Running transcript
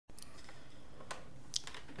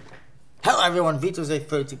Hello everyone, Vito's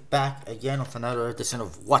A30 back again with another edition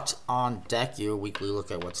of What's on Deck, your weekly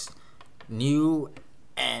look at what's new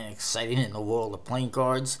and exciting in the world of playing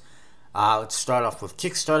cards. Let's start off with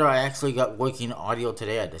Kickstarter. I actually got working audio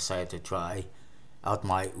today. I decided to try out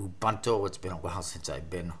my Ubuntu. It's been a while since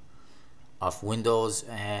I've been off Windows,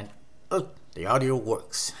 and look, the audio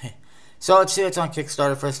works. So let's see what's on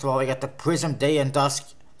Kickstarter. First of all, we got the Prism Day and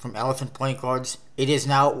Dusk from Elephant Playing Cards. It is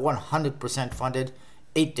now 100% funded.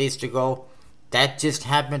 8 days to go. That just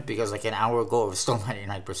happened because like an hour ago it was still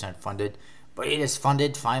 99% funded, but it is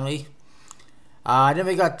funded finally. Then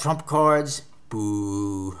we got Trump cards.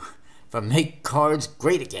 Boo. From Make Cards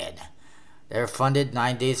Great Again. They're funded.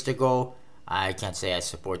 9 days to go. I can't say I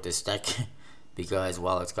support this deck because,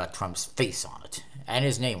 well, it's got Trump's face on it and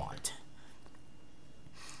his name on it,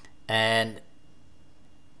 and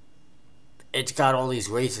it's got all these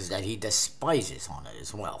races that he despises on it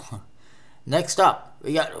as well. Next up,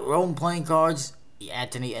 we got Rome Playing Cards, the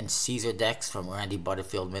Anthony and Caesar decks from Randy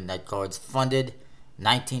Butterfield Midnight Cards, funded.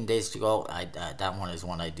 19 days to go. That one is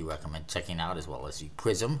one I do recommend checking out, as well as the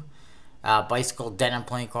Prism. Bicycle Denim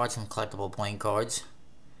Playing Cards from Collectible Playing Cards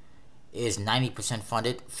is 90%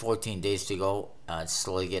 funded. 14 days to go. It's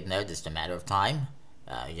slowly getting there, just a matter of time.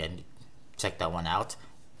 Again, check that one out.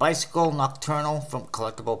 Bicycle Nocturnal from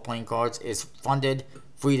Collectible Playing Cards is funded.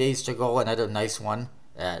 3 days to go. Another nice one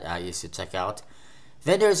that I used to check out.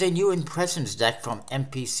 Then there's a new Impressions deck from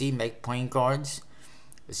MPC Make Playing Cards.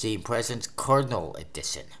 It's the Impressions Cardinal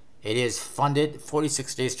Edition. It is funded.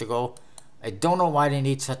 46 days to go. I don't know why they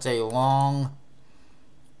need such a long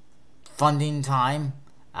funding time,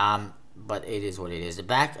 but it is what it is. The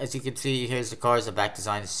back, as you can see, here's the cards. The back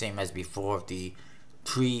design is the same as before. The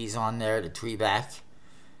trees on there, the tree back.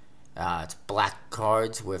 It's black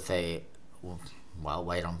cards with a, well,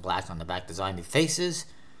 white on black on the back design. The faces,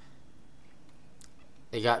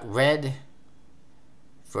 they got red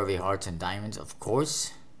for the hearts and diamonds, of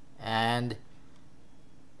course, and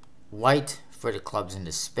white for the clubs and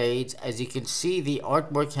the spades. As you can see, the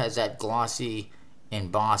artwork has that glossy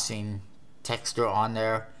embossing texture on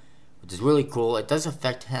there, which is really cool. It does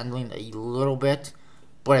affect handling a little bit,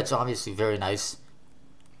 but it's obviously very nice.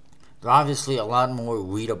 They're obviously a lot more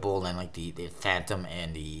readable than like the Phantom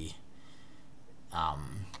and the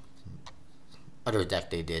other deck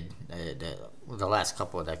they did. The last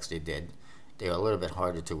couple of decks they did, they were a little bit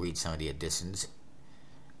harder to read some of the additions.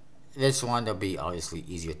 This one, they'll be obviously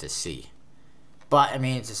easier to see. But, I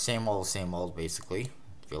mean, it's the same old, basically.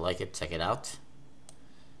 If you like it, check it out.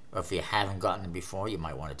 Or if you haven't gotten it before, you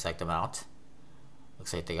might want to check them out.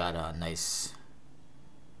 Looks like they got a nice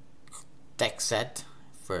deck set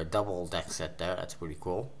for a double deck set there. That's pretty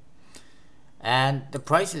cool. And the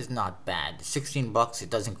price is not bad. 16 bucks. It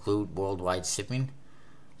does include worldwide shipping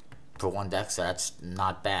for one deck, so that's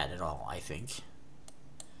not bad at all, I think.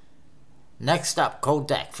 Next up, Code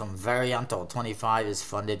Deck from Varianto 25 is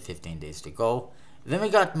funded. 15 days to go. Then we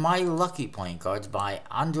got My Lucky Playing Cards by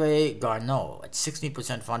Andre Garneau at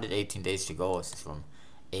 16% funded. 18 days to go. This is from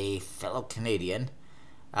a fellow Canadian.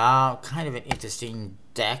 Kind of an interesting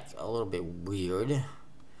deck. A little bit weird.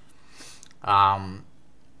 14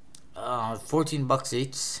 bucks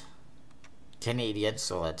each Canadian,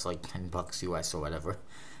 so that's like 10 bucks US or whatever.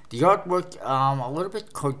 The artwork, a little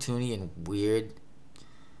bit cartoony and weird.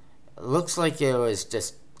 It looks like it was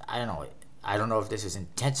just, I don't know if this is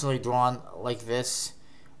intentionally drawn like this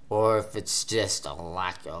or if it's just a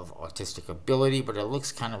lack of artistic ability, but it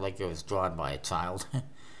looks kind of like it was drawn by a child.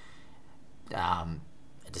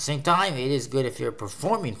 At the same time, it is good if you're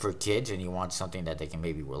performing for kids and you want something that they can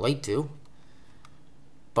maybe relate to,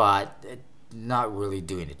 but not really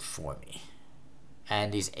doing it for me.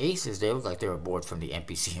 And these aces, they look like they were bought from the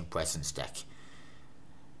NPC Impressions deck.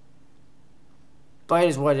 But it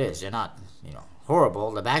is what it is. They're not,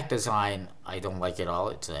 horrible. The back design, I don't like at all.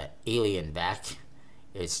 It's an alien back.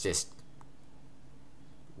 It's just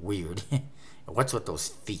weird. What's with those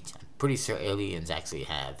feet? I'm pretty sure aliens actually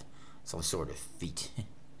have some sort of feet.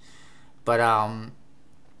 But,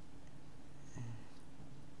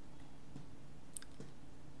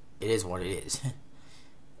 it is what it is.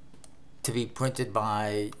 To be printed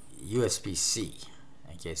by USB-C,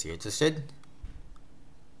 in case you're interested.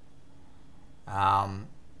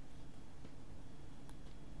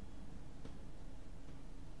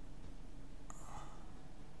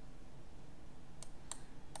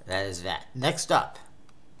 That is that. Next up,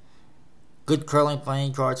 Good Curling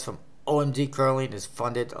Playing Cards from OMG Curling is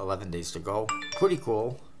funded. 11 days to go. Pretty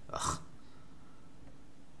cool. Ugh.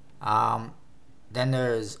 Then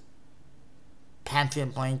there's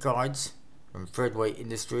Pantheon Playing Cards from Third Way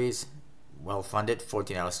Industries. Well funded.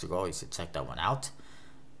 14 hours to go. You should check that one out.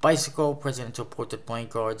 Bicycle Presidential Portrait Playing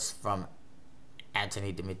Cards from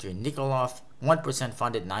Anthony Dmitry Nikolov. 1%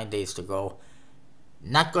 funded, 9 days to go.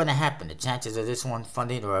 Not going to happen. The chances of this one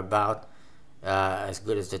funding are about as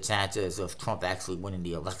good as the chances of Trump actually winning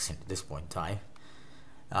the election at this point in time.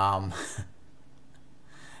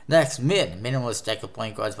 Next, Minimalist deck of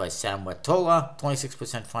playing cards by Sam Watola.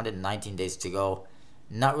 26% funded, 19 days to go.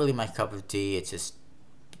 Not really my cup of tea. It's just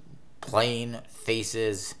plain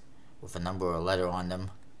faces with a number or a letter on them.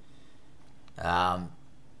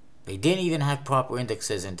 They didn't even have proper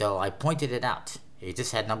indexes until I pointed it out. They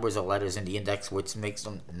just had numbers or letters in the index, which makes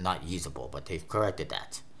them not usable, but they've corrected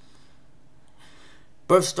that.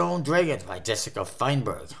 Birthstone Dragon by Jessica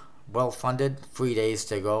Feinberg. Well funded, 3 days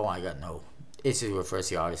to go. I got no issues with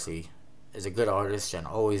Percy, obviously. Is a good artist and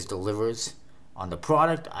always delivers on the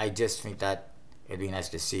product. I just think that it'd be nice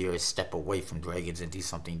to see her step away from dragons and do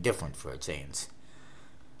something different for a change.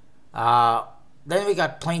 Then we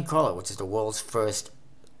got Plain Color, which is the world's first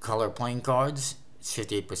color playing cards. It's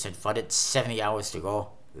 58% funded, 70 hours to go.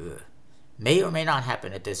 Ugh. May or may not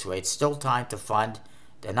happen at this rate. Still time to fund.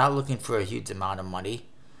 They're not looking for a huge amount of money.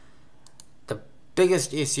 The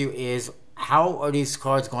biggest issue is, how are these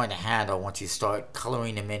cards going to handle once you start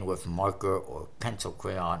coloring them in with marker or pencil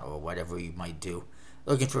crayon or whatever you might do?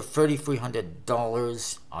 Looking for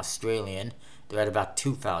 $3,300 Australian. They're at about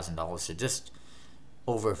 $2,000, so just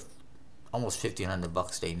over almost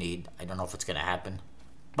 $1,500 they need. I don't know if it's going to happen,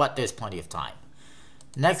 but there's plenty of time.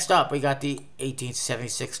 Next up, we got the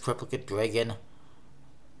 1876 Triplicate Dragon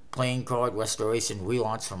playing card restoration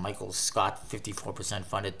relaunch from Michael Scott. 54%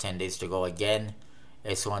 funded, 10 days to go again.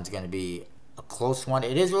 This one's going to be a close one.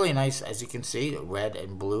 It is really nice, as you can see, red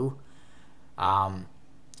and blue.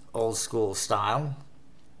 Old school style.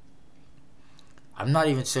 I'm not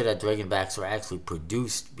even sure that Dragon backs were actually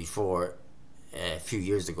produced before a few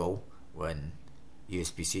years ago when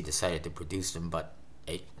USPC decided to produce them, but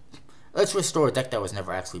hey, let's restore a deck that was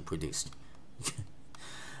never actually produced.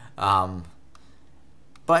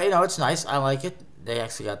 But, you know, it's nice. I like it. They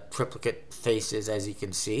actually got triplicate faces, as you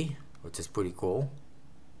can see, which is pretty cool.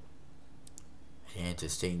 An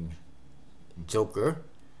interesting Joker.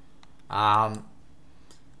 As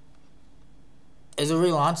a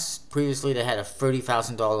relaunch, previously they had a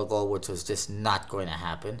 $30,000 goal, which was just not going to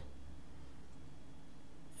happen.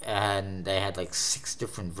 And they had like 6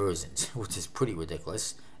 different versions, which is pretty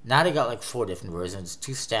ridiculous. Now they got like 4 different versions,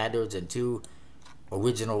 2 standards and 2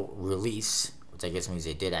 original release, which I guess means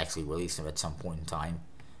they did actually release them at some point in time.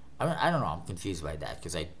 I don't know, I'm confused by that,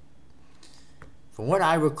 because from what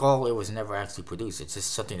I recall, it was never actually produced. It's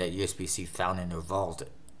just something that USPC found in their vault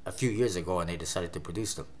a few years ago, and they decided to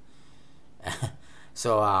produce them.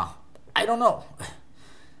 So, I don't know.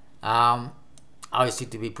 Obviously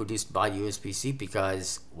to be produced by USPC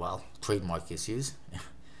because, well, trademark issues.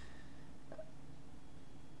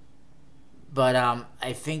 But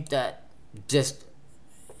I think that just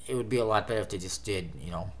it would be a lot better if they just did,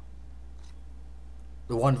 you know,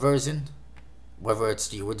 the one version, whether it's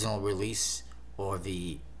the original release or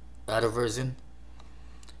the other version,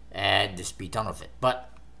 and just be done with it. But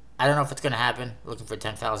I don't know if it's going to happen. Looking for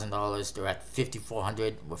 $10,000. They're at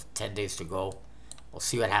 $5,400 with 10 days to go. We'll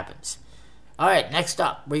see what happens. Alright, next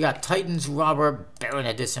up, we got Titans Robber Baron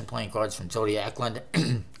Edition playing cards from Jody Eklund.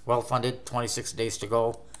 Well funded, 26 days to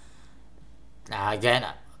go. Again,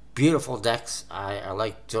 beautiful decks. I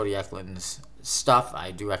like Jody Eklund's stuff.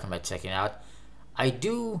 I do recommend checking it out. I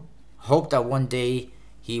do hope that one day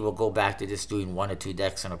he will go back to just doing 1 or 2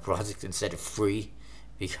 decks on a project instead of 3,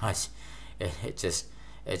 because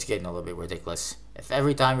it's getting a little bit ridiculous. If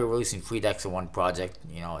every time you're releasing 3 decks on one project,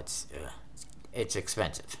 you know, it's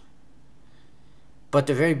expensive. But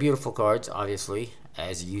they're very beautiful cards, obviously,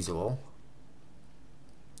 as usual.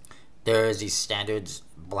 There's the standards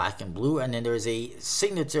black and blue, and then there's a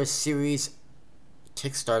signature series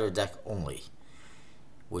Kickstarter deck only,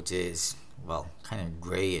 which is, well, kind of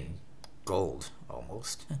gray and gold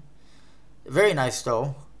almost. Very nice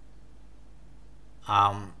though.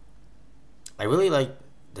 I really like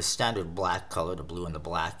the standard black color, the blue and the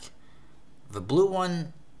black. The blue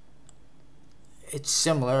one, it's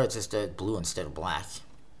similar, it's just a blue instead of black.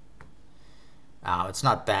 It's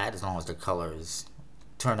not bad as long as the colors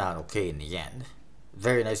turn out okay in the end.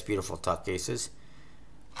 Very nice, beautiful tuck cases,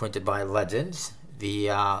 printed by Legends. The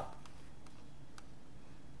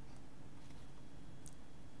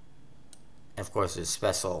of course, there's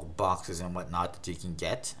special boxes and whatnot that you can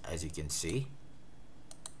get, as you can see.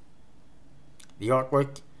 The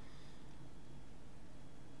artwork,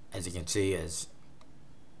 as you can see, is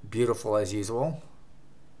beautiful as usual.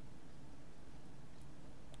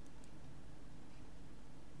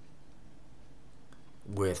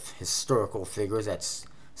 with historical figures. That's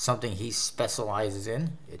something he specializes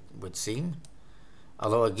in, it would seem.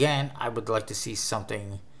 Although again, I would like to see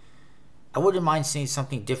something, I wouldn't mind seeing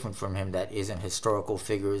something different from him that isn't historical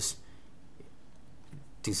figures.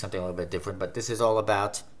 Do something a little bit different, but this is all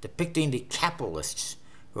about depicting the capitalists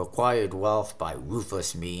who acquired wealth by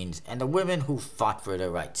ruthless means and the women who fought for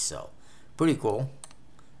their rights. So, pretty cool.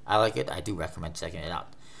 I like it. I do recommend checking it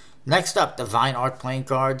out. Next up, Divine Art playing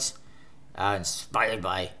cards, inspired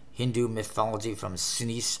by Hindu mythology from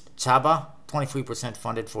Sinis Chaba. 23%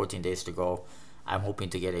 funded, 14 days to go. I'm hoping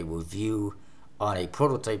to get a review on a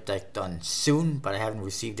prototype deck done soon, but I haven't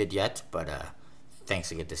received it yet. But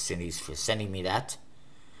thanks again to Sinis for sending me that.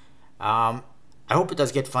 I hope it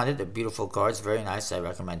does get funded. They're beautiful cards, very nice. I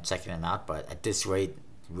recommend checking them out, but at this rate,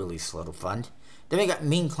 really slow to fund. Then we got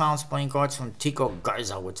Mean Clowns playing cards from Tico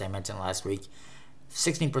Garza, which I mentioned last week.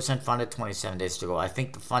 16% funded, 27 days to go. I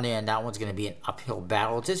think the funding on that one's going to be an uphill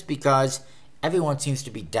battle just because everyone seems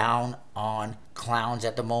to be down on clowns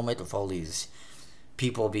at the moment with all these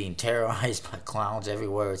people being terrorized by clowns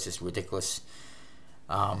everywhere. It's just ridiculous.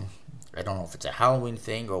 I don't know if it's a Halloween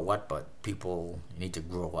thing or what, but people need to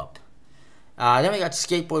grow up. Then we got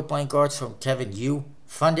Skateboard playing cards from Kevin Yu.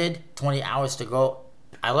 Funded, 20 hours to go.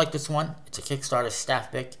 I like this one. It's a Kickstarter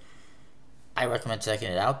staff pick. I recommend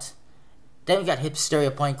checking it out. Then we got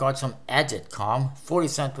Hipsteria playing cards from Agitcom.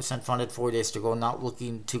 47% funded, 4 days to go. Not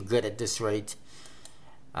looking too good at this rate.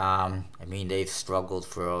 I mean, they've struggled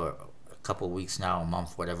for a couple of weeks now, a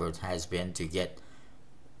month, whatever it has been, to get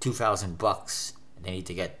 $2,000. They need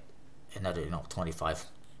to get another, $2,500,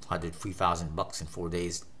 $3,000 in 4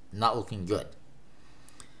 days. Not looking good.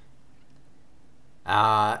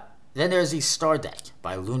 Then there's the Star Deck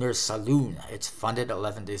by Lunar Saloon. It's funded,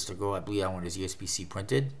 11 days to go. I believe that one is USPC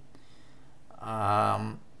printed.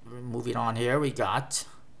 Moving on here, we got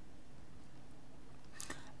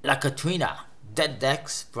La Katrina Dead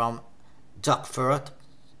Decks from Jacques Ferret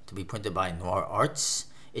to be printed by Noir Arts.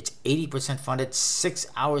 It's 80% funded, 6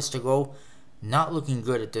 hours to go. Not looking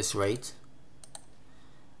good at this rate.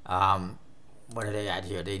 What do they add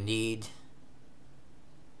here? They need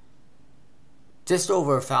just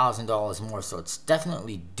over $1,000 more, so it's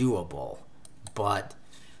definitely doable. But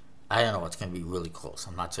I don't know, it's going to be really close.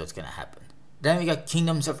 I'm not sure it's going to happen. Then we got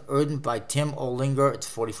Kingdoms of Erden by Tim Olinger. It's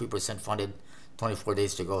 43% funded, 24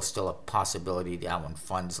 days to go. Still a possibility that one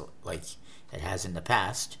funds like it has in the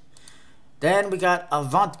past. Then we got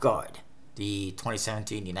Avant-Garde, the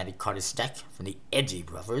 2017 United Cardists deck from the Edgy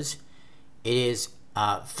Brothers. It is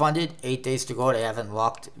funded, 8 days to go. They haven't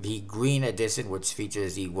locked the green edition, which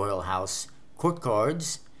features the Royal House court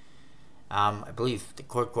cards. I believe the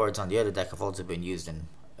court cards on the other deck have also been used in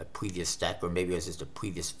a previous deck, or maybe it was just a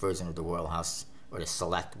previous version of the Royal House, or the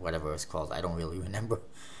Select, whatever it's called. I don't really remember,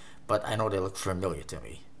 but I know they look familiar to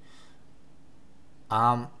me.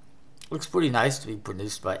 Looks pretty nice to be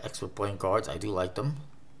produced by Expert Playing Cards. I do like them,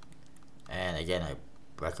 and again, I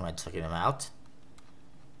recommend checking them out.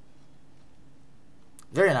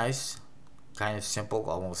 Very nice, kind of simple,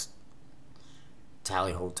 almost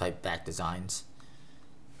tally-ho type back designs.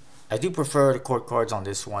 I do prefer the court cards on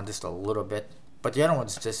this one just a little bit, but the other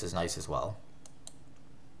one's just as nice as well.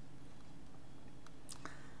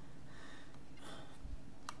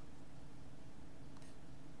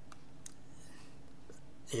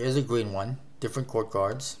 Here's a green one, different court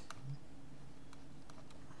cards.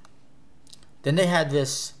 Then they had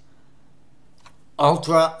this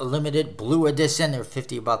Ultra Limited Blue Edition. They're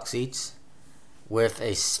 $50 each, with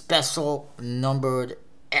a special numbered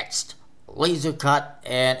etched laser cut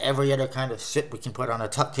and every other kind of shit we can put on a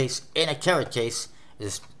tuck case in a carrot case.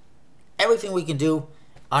 Is everything we can do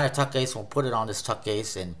on a tuck case. We'll put it on this tuck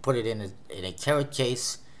case and put it in a carrot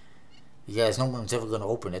case. You guys, no one's ever going to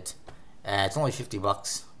open it. It's only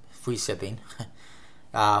 $50, free shipping.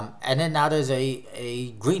 And then now there's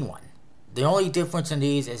a green one. The only difference in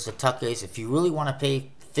these is the tuck case. If you really want to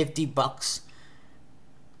pay $50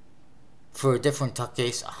 for a different tuck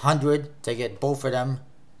case, $100 to get both of them,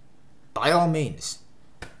 by all means.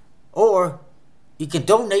 Or you can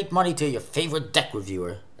donate money to your favorite deck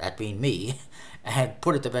reviewer, that being me, and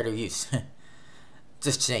put it to better use.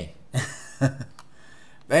 Just saying. But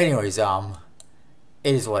anyways, it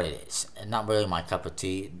is what it is. And not really my cup of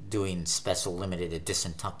tea doing special limited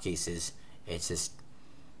edition tuck cases. It's just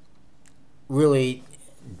really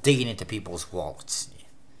digging into people's wallets.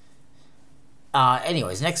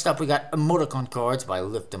 Anyways, next up we got Emoticon cards by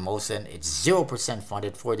Lift Emotion. It's 0%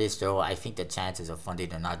 funded, 4 days to go. I think the chances of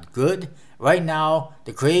funding are not good. Right now,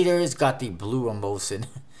 the creators got the blue emotion,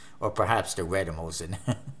 or perhaps the red emotion.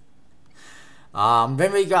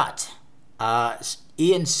 Then we got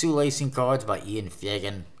Ian Shoelacing cards by Ian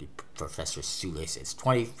Fagan, the Professor Shoelace. It's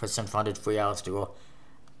 20% funded, 3 hours to go.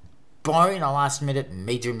 Barring a last minute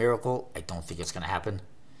major miracle, I don't think it's going to happen.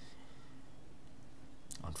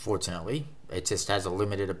 Unfortunately, it just has a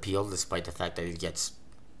limited appeal despite the fact that it gets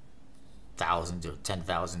thousands or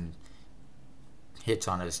 10,000 hits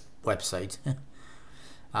on his website.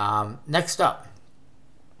 Next up,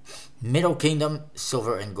 Middle Kingdom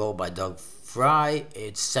Silver and Gold by Doug Fry.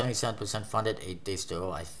 It's 77% funded, 8 days to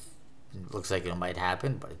go. It looks like it might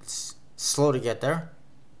happen, but it's slow to get there.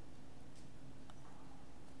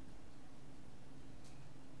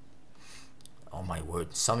 Oh my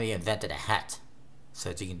word, somebody invented a hat so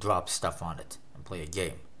that you can drop stuff on it and play a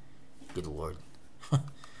game. Good lord.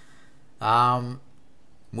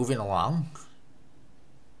 Moving along.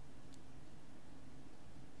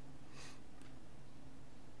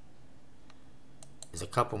 There's a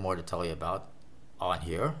couple more to tell you about on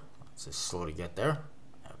here. It's just slow to get there.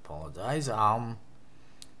 I apologize. Well,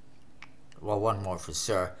 one more for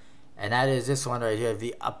sure. And that is this one right here,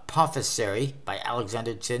 The Apothecary by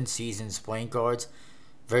Alexander Chin, Seasons playing cards.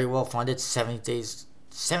 Very well funded, 17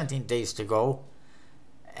 days to go.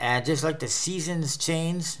 And just like the seasons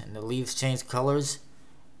change and the leaves change colors,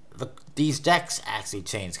 these decks actually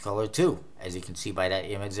change color too, as you can see by that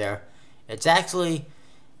image there. It's actually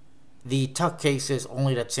the tuck cases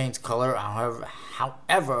only that change color.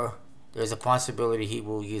 However, there's a possibility he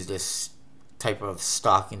will use this type of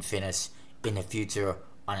stock and finish in the future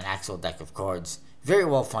on an actual deck of cards. Very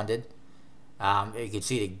well funded. You can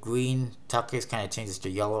see the green tuck case kind of changes to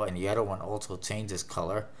yellow, and the other one also changes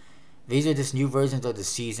color. These are just new versions of the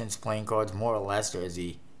seasons playing cards, more or less. There's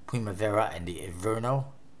the Primavera and the Inverno.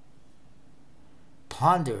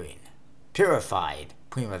 Pondering, Purified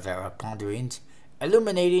Primavera Ponderings,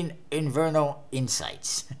 Illuminating Inverno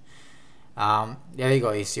Insights. There you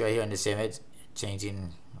go. You see right here in this image,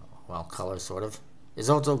 changing, well, color sort of. There's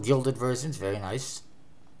also gilded versions, very nice.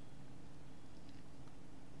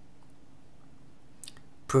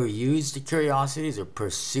 Peruse the Curiosities or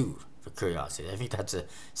Pursue the Curiosities. I think that's a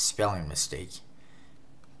spelling mistake.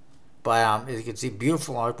 But as you can see,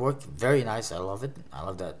 beautiful artwork, very nice. I love it. I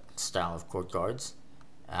love that style of court cards.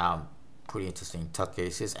 Pretty interesting tuck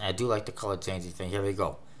cases, and I do like the color changing thing. Here we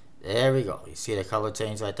go. There we go. You see the color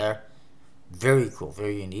change right there? Very cool,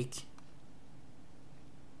 very unique.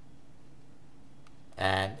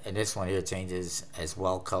 And this one here changes as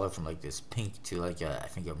well color from like this pink to like I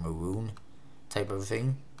think a maroon type of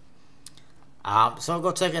thing. So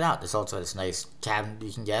go check it out. There's also this nice cabinet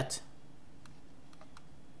you can get,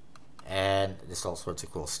 and there's all sorts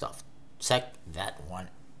of cool stuff. Check that one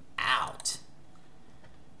out.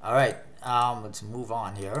 All right, let's move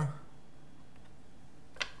on here.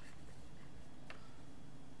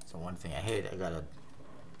 So one thing I hate, I gotta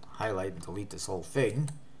highlight and delete this whole thing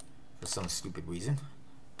for some stupid reason.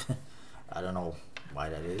 I don't know why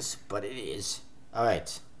that is, but it is. All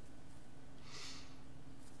right.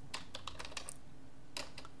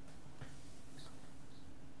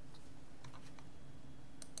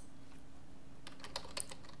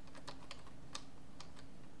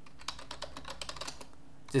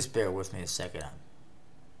 Just bear with me a second. I'm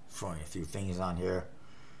throwing a few things on here.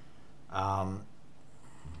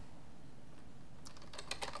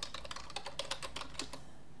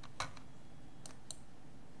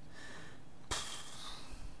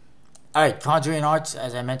 Alright, Conjuring Arts,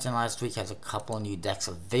 as I mentioned last week, has a couple of new decks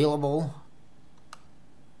available.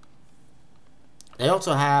 They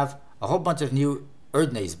also have a whole bunch of new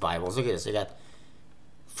Erdnase Bibles. Look at this. They got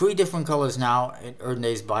 3 different colors now in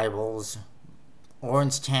Erdnase Bibles.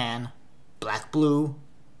 Orange tan, black blue,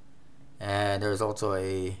 and there's also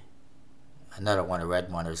another one, a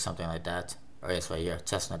red one or something like that. Oh yes, right here,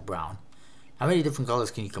 chestnut brown. How many different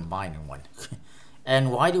colors can you combine in one?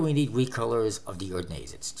 And why do we need recolors of the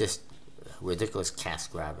Erdnase? It's just a ridiculous cash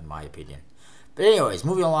grab in my opinion. But anyways,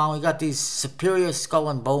 moving along, we got these Superior Skull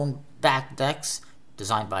and Bone back decks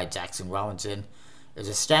designed by Jackson Robinson. There's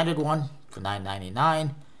a standard one for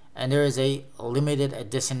 $9.99, and there is a limited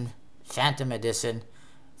edition Phantom Edition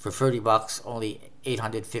for $30, only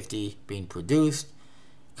 850 being produced.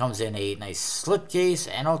 Comes in a nice slipcase,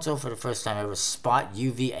 and also for the first time ever, spot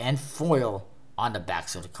UV and foil on the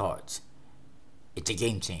backs of the cards. It's a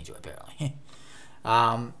game changer apparently.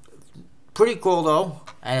 Pretty cool though,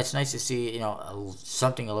 and it's nice to see, you know,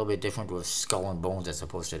 something a little bit different with Skull and Bones as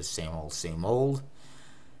opposed to the same old.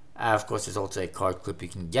 Of course, there's also a card clip you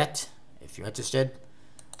can get if you're interested.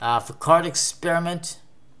 For Card Experiment,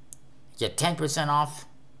 get 10% off.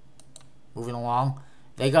 Moving along,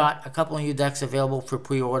 they got a couple of new decks available for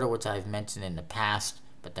pre-order, which I've mentioned in the past,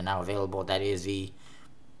 but they're now available. That is the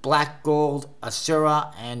Black Gold,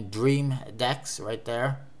 Asura, and Dream decks right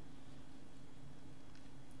there.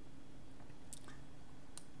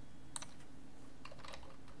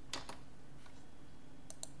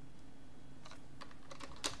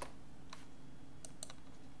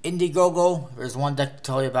 Indiegogo, there's one deck to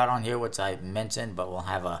tell you about on here, which I mentioned, but we'll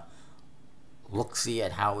have a look-see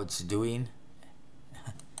at how it's doing.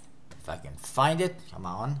 If I can find it, come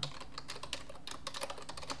on.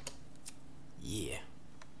 Yeah.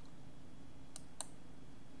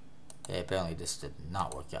 Okay, apparently this did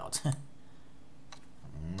not work out.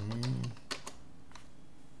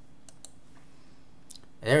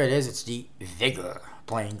 There it is, it's the Vigor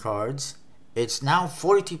playing cards. It's now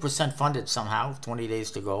 42% funded somehow, 20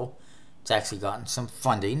 days to go. It's actually gotten some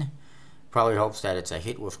funding. Probably hopes that it's a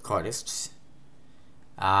hit with cardists.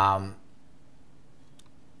 There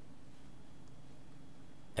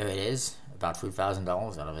it is, about $3,000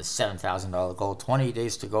 out of a $7,000 goal. 20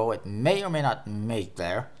 days to go. It may or may not make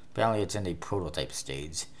there. Apparently it's in the prototype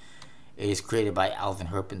stage. It is created by Alvin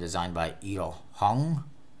Herp and designed by Ito Hung.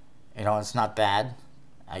 You know, it's not bad,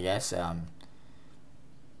 I guess.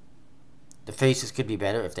 The faces could be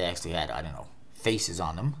better if they actually had, I don't know, faces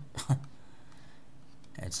on them.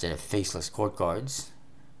 Instead of faceless court cards.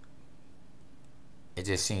 It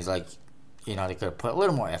just seems like, you know, they could have put a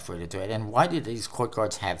little more effort into it. And why did these court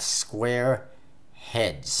cards have square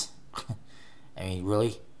heads? I mean,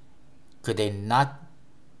 really? Could they not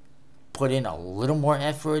put in a little more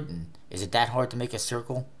effort? And is it that hard to make a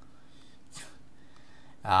circle?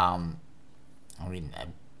 I mean,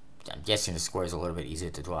 I'm guessing the square is a little bit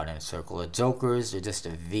easier to draw than a circle. The Jokers, they're just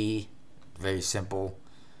a V. Very simple.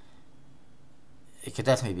 It could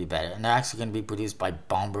definitely be better. And they're actually going to be produced by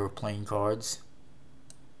Bomber playing cards,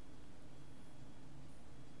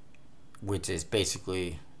 which is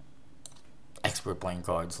basically expert playing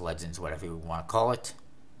cards, legends, whatever you want to call it.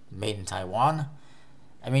 Made in Taiwan.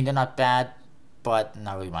 I mean, they're not bad, but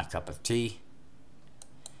not really my cup of tea.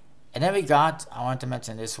 And then we got, I wanted to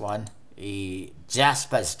mention this one, a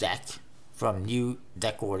Jaspers deck from New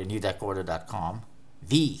Deck Order, newdeckorder.com,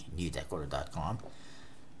 thenewdeckorder.com.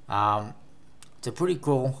 It's a pretty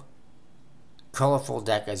cool, colorful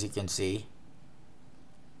deck, as you can see.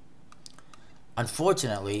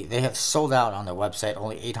 Unfortunately, they have sold out on their website.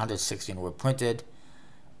 Only 816 were printed,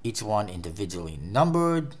 each one individually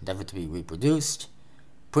numbered, never to be reproduced.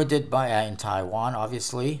 Printed by in Taiwan,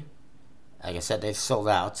 obviously. Like I said, they've sold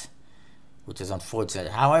out, which is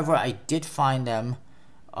unfortunate. However, I did find them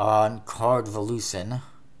on Cardvolution.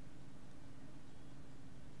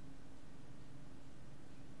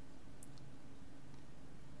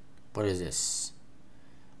 What is this?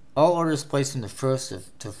 All orders placed from the 1st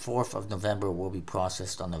to 4th of November will be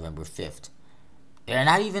processed on November 5th. They're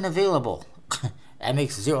not even available. That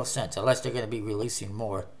makes 0 sense, unless they're going to be releasing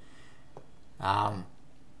more.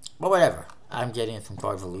 But whatever. I'm getting it from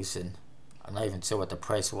Cardvolution. I'm not even sure what the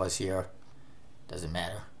price was here. Doesn't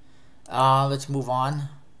matter. Let's move on.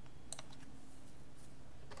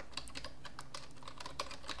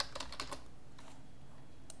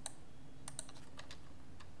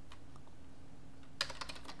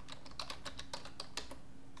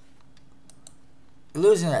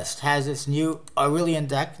 Illusionist has its new Aurelian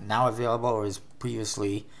deck, now available or is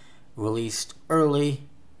previously released early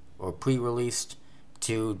or pre-released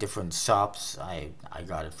to different shops. I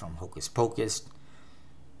got it from Hocus Pocus.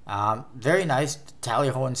 Very nice,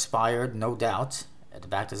 tally-ho inspired, no doubt. The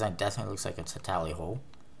back design definitely looks like it's a tally-ho.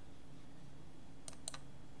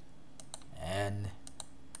 And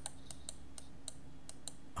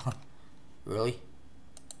really?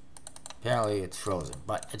 Apparently it's frozen,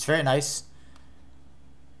 but it's very nice.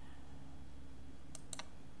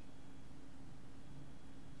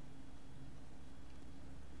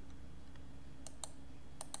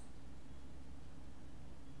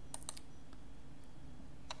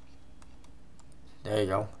 There you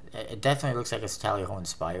go. It definitely looks like it's tally-ho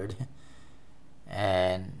inspired.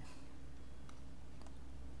 And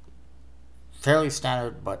fairly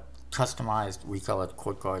standard, but customized, recolored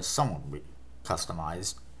court cards, somewhat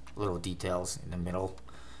customized. Little details in the middle.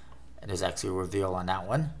 And there's actually a reveal on that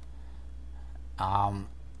one.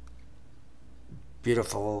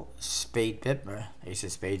 Beautiful spade pip, or ace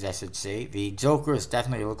of spades, I should say. The Jokers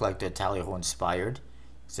definitely look like they're tally-ho inspired,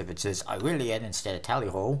 except it says Aurelian instead of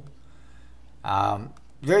tally-ho.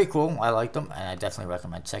 Very cool. I like them, and I definitely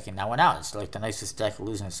recommend checking that one out. It's like the nicest deck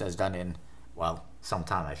Illusionist has done in, well, some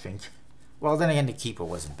time, I think. Well, then again, the Keeper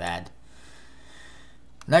wasn't bad.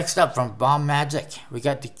 Next up, from Bomb Magic, we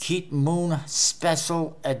got the Keat Moon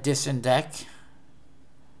Special Edition deck.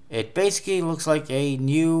 It basically looks like a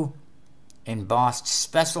new embossed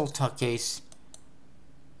special tuck case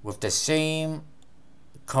with the same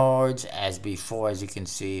cards as before. As you can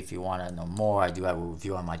see, if you want to know more, I do have a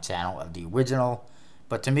review on my channel of the original,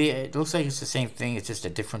 but to me it looks like it's the same thing. It's just a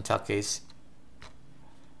different tuck case.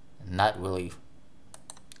 Not really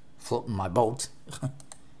floating my boat.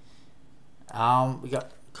 We got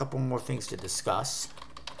a couple more things to discuss.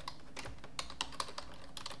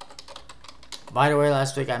 By the way,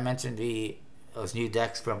 last week I mentioned those new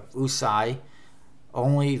decks from Usai.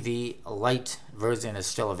 Only the light version is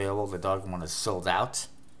still available. The dark one is sold out.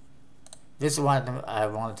 This one I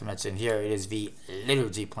wanted to mention here. It is the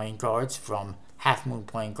Liturgy playing cards from Half Moon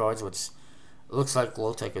Playing Cards, which looks like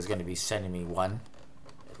Lotec is going to be sending me one,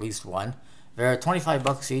 at least one. There are 25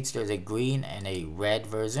 bucks each. There's a green and a red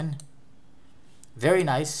version. Very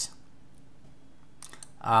nice.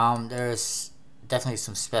 There's definitely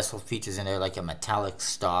some special features in there, like a metallic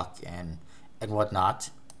stock and whatnot.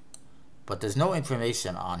 But there's no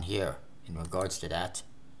information on here in regards to that.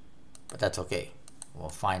 But that's okay. We'll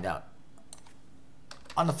find out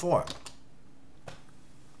on the forum.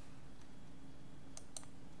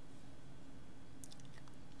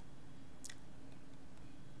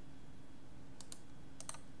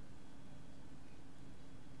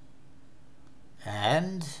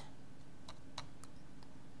 And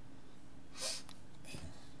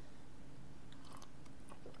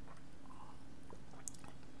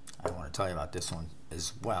I want to tell you about this one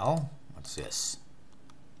as well. What's this?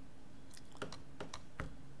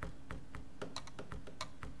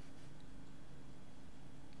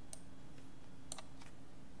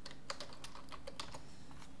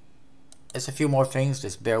 There's a few more things,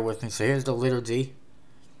 just bear with me. So here's the Liturgy.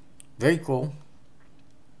 Very cool.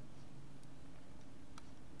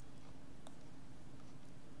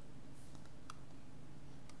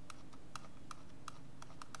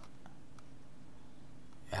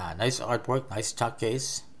 Nice artwork, nice tuck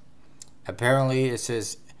case. Apparently this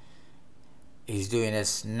is, he's doing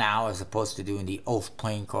this now as opposed to doing the Oath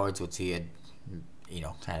playing cards, which he had,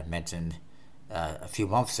 kind of mentioned a few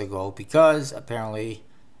months ago, because apparently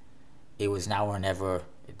it was now or never.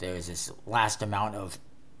 There's this last amount of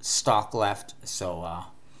stock left, so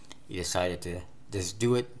he decided to just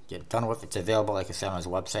do it, get done with it. It's available, like I said, on his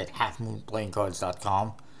website,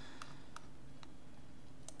 halfmoonplayingcards.com.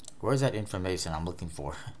 Where's that information I'm looking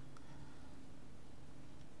for?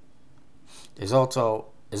 There's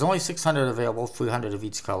only 600 available, 300 of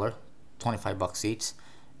each color, 25 bucks each.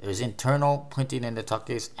 There's internal printing in the tuck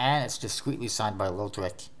case, and it's discreetly signed by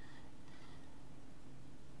Lautrec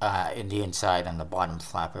in the inside on the bottom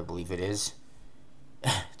flap, I believe it is.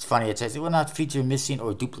 It's funny, it says it will not feature missing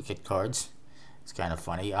or duplicate cards. It's kind of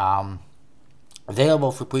funny.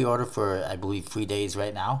 Available for pre-order for, I believe, 3 days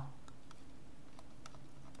right now.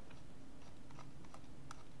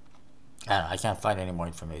 I can't find any more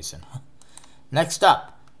information. Next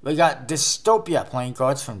up, we got Dystopia playing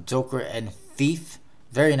cards from Joker and Thief.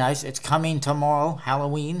 Very nice. It's coming tomorrow,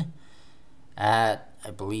 Halloween, at,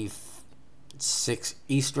 I believe, 6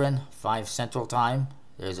 Eastern, 5 Central Time.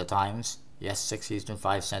 There's the times. Yes, 6 Eastern,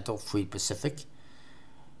 5 Central, 3 Pacific.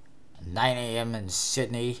 9 a.m. in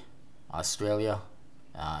Sydney, Australia,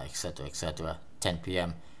 etc., etc. 10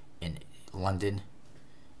 p.m. in London.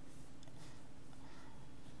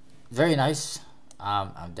 Very nice.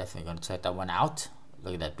 I'm definitely going to check that one out.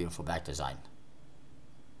 Look at that beautiful back design.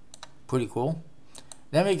 Pretty cool.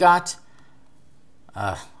 Then we got,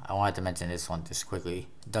 I wanted to mention this one just quickly.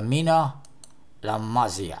 Domina La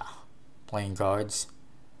Magia playing cards.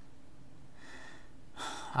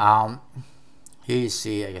 Here you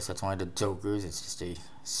see, I guess that's one of the Jokers. It's just a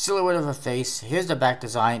silhouette of a face. Here's the back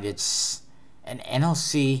design. It's an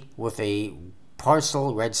NOC with a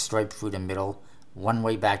parcel red stripe through the middle.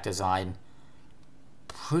 One-way back design.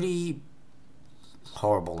 Pretty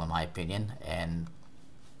horrible in my opinion, and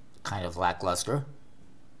kind of lackluster.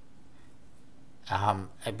 I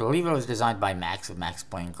believe it was designed by Max of Max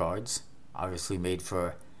Playing Cards. Obviously made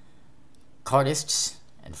for cardists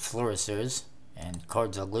and flourisers and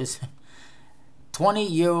card jugglers. 20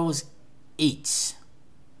 euros each.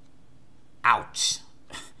 Ouch.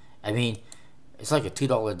 I mean, it's like a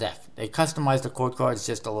 $2 deck. They customized the code cards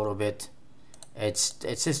just a little bit.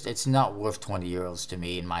 It's not worth 20 euros to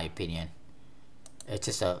me, in my opinion.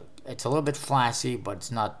 It's a little bit flashy, but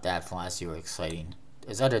it's not that flashy or exciting.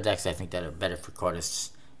 There's other decks I think that are better for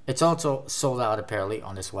cardists. It's also sold out apparently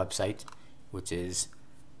on this website, which is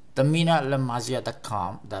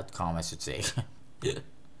dominalamagia.com, I should say.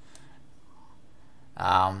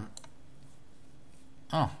 Oh,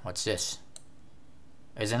 what's this?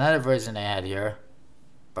 There's another version they had here.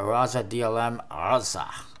 Baraza DLM Arza.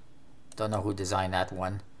 Don't know who designed that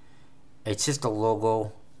one. It's just a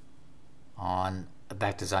logo on a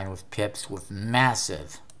back design with pips with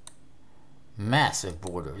massive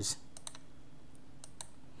borders.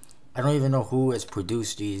 I don't even know who has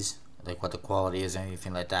produced these, like what the quality is or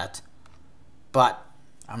anything like that, but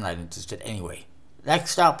I'm not interested anyway.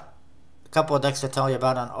 Next up, a couple of decks to tell you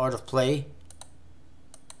about on Art of Play.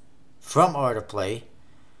 From Art of Play,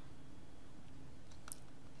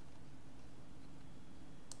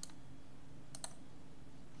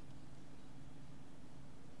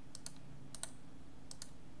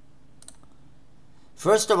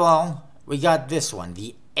 first of all, we got this one,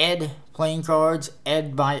 the Ed playing cards,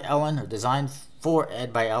 Ed by Ellen, or designed for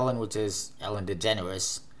Ed by Ellen, which is Ellen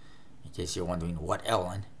DeGeneres, in case you're wondering what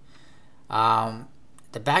Ellen.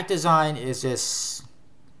 The back design is this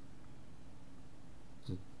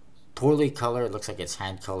poorly colored, it looks like it's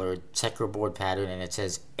hand colored, checkerboard pattern, and it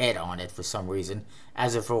says Ed on it for some reason,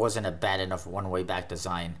 as if it wasn't a bad enough one-way back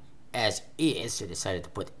design as is, they decided to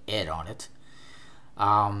put Ed on it.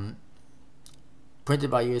 Printed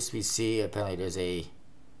by USB-C, apparently there's a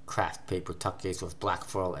craft paper tuck case with black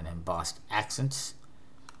foil and embossed accents.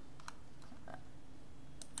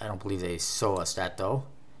 I don't believe they show us that though.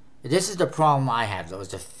 This is the problem I have though, is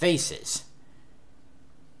the faces.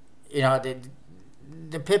 You know,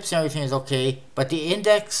 the pips and everything is okay, but the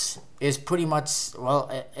index is pretty much, well,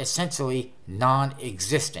 essentially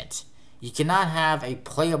non-existent. You cannot have a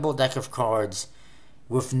playable deck of cards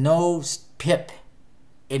with no pip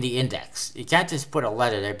in the index. You can't just put a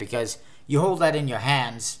letter there, because you hold that in your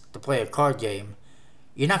hands to play a card game,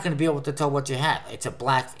 you're not going to be able to tell what you have. It's a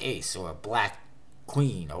black ace or a black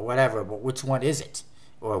queen or whatever, but which one is it?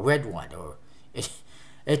 Or a red one, or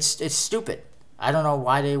it's stupid. I don't know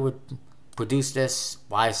why they would produce this,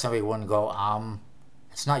 why somebody wouldn't go,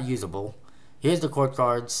 it's not usable. Here's the court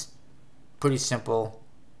cards, pretty simple.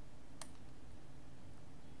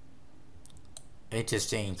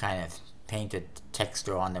 Interesting kind of painted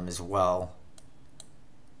texture on them as well.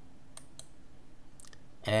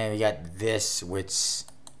 And then we got this, which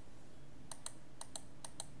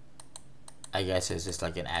I guess is just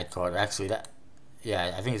like an ad card. Actually, that,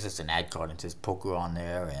 yeah, I think it's just an ad card. It says poker on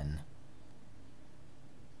there, and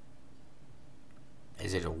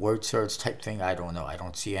is it a word search type thing? I don't know. I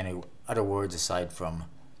don't see any other words aside from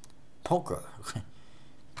poker.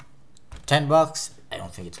 $10. I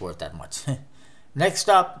don't think it's worth that much. Next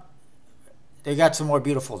up, they got some more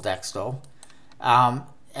beautiful decks though. And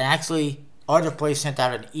actually, Art of Play sent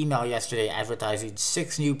out an email yesterday advertising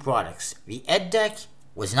 6 new products. The Ed deck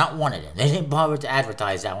was not one of them. They didn't bother to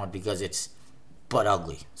advertise that one because it's butt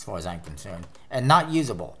ugly, as far as I'm concerned, and not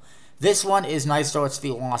usable. This one is nice though. It's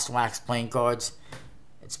the Lost Wax playing cards.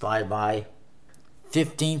 Inspired by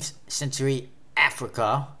 15th century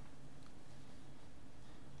Africa.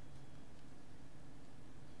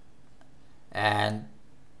 And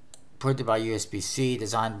printed by USB-C,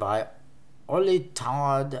 designed by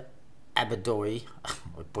Olitard Abadori.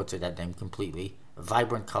 I butchered that name completely. A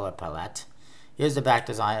vibrant color palette. Here's the back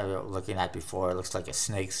design we were looking at before. It looks like a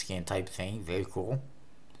snake skin type thing. Very cool.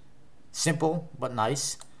 Simple, but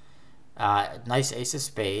nice. Nice ace of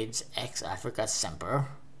spades. Ex Africa Semper.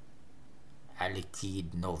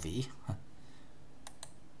 Alikid Novi.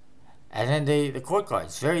 And then the court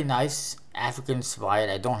cards. Very nice. African inspired.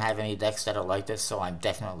 I don't have any decks that are like this, so I'm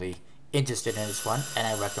definitely interested in this one, and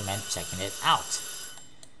I recommend checking it out.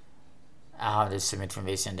 There's some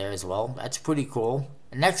information there as well. That's pretty cool.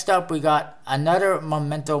 Next up, we got another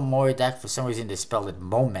Memento Mori deck. For some reason, they spelled it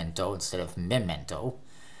Momento instead of Memento,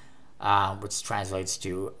 which translates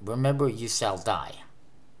to Remember You Shall Die.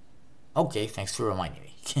 Okay, thanks for reminding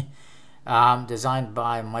me. Designed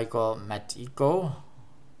by Michael Matiko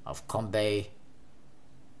of Combo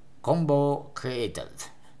Creative.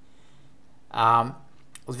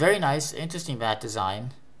 Very nice, interesting bat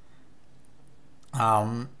design.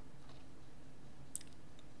 The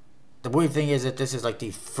weird thing is that this is like the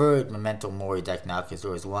third Memento Mori deck now, because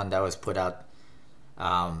there was one that was put out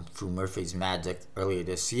through Murphy's Magic earlier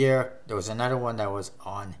this year. There was another one that was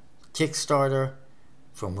on Kickstarter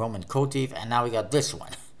from Roman Kotiv, and now we got this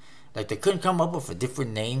one. Like, they couldn't come up with a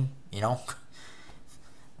different name, you know?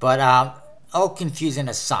 But all confusion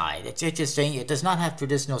aside, it's interesting. It does not have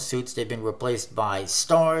traditional suits. They've been replaced by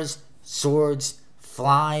stars, swords,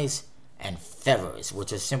 flies, and feathers,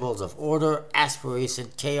 which are symbols of order, aspiration,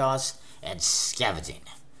 chaos, and scavenging.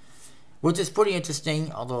 Which is pretty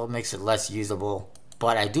interesting, although it makes it less usable.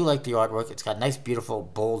 But I do like the artwork. It's got nice, beautiful,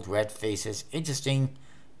 bold red faces. Interesting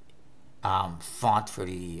font for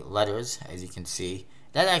the letters, as you can see.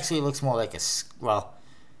 That actually looks more like a, well,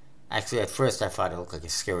 actually at first I thought it looked like a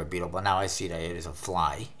scarab beetle, but now I see that it is a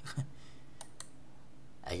fly.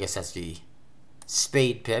 I guess that's the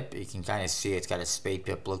spade pip. You can kind of see it's got a spade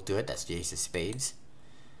pip look to it. That's the ace of spades.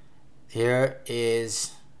 Here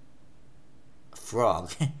is a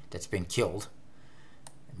frog that's been killed,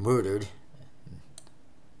 murdered.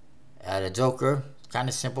 The joker, kind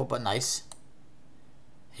of simple but nice.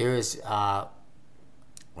 Here is one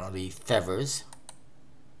of the feathers.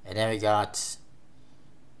 And then we got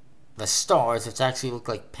the stars, which actually look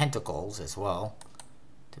like pentacles as well,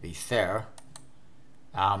 to be fair.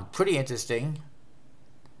 Pretty interesting.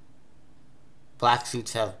 Black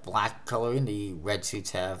suits have black coloring, the red suits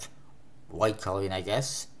have white coloring, I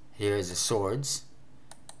guess. Here's the swords.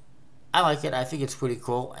 I like it, I think it's pretty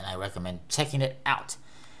cool, and I recommend checking it out.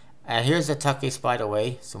 Here's the tuck case, by the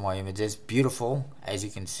way, some more images. Beautiful, as you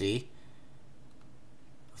can see.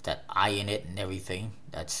 With that eye in it and everything.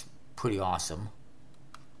 That's pretty awesome.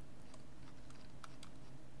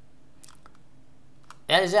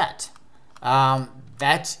 That is that.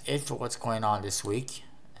 That's it for what's going on this week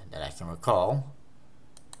that I can recall.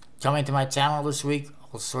 Coming to my channel this week,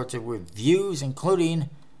 all sorts of reviews, including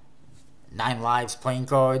 9 Lives playing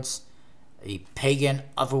cards, the Pagan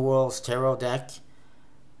Otherworlds Tarot deck,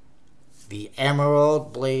 the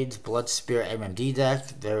Emerald Blades Blood Spear MMD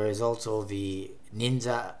deck. There is also the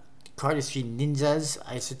Ninja Cardistry Ninjas,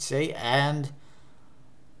 I should say, and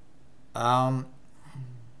what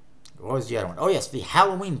was the other one? Oh yes, the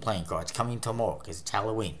Halloween playing cards coming tomorrow because it's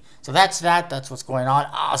Halloween. So that's that. That's what's going on.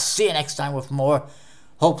 I'll see you next time with more.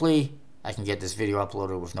 Hopefully, I can get this video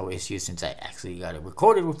uploaded with no issues since I actually got it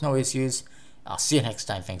recorded with no issues. I'll see you next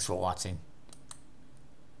time. Thanks for watching.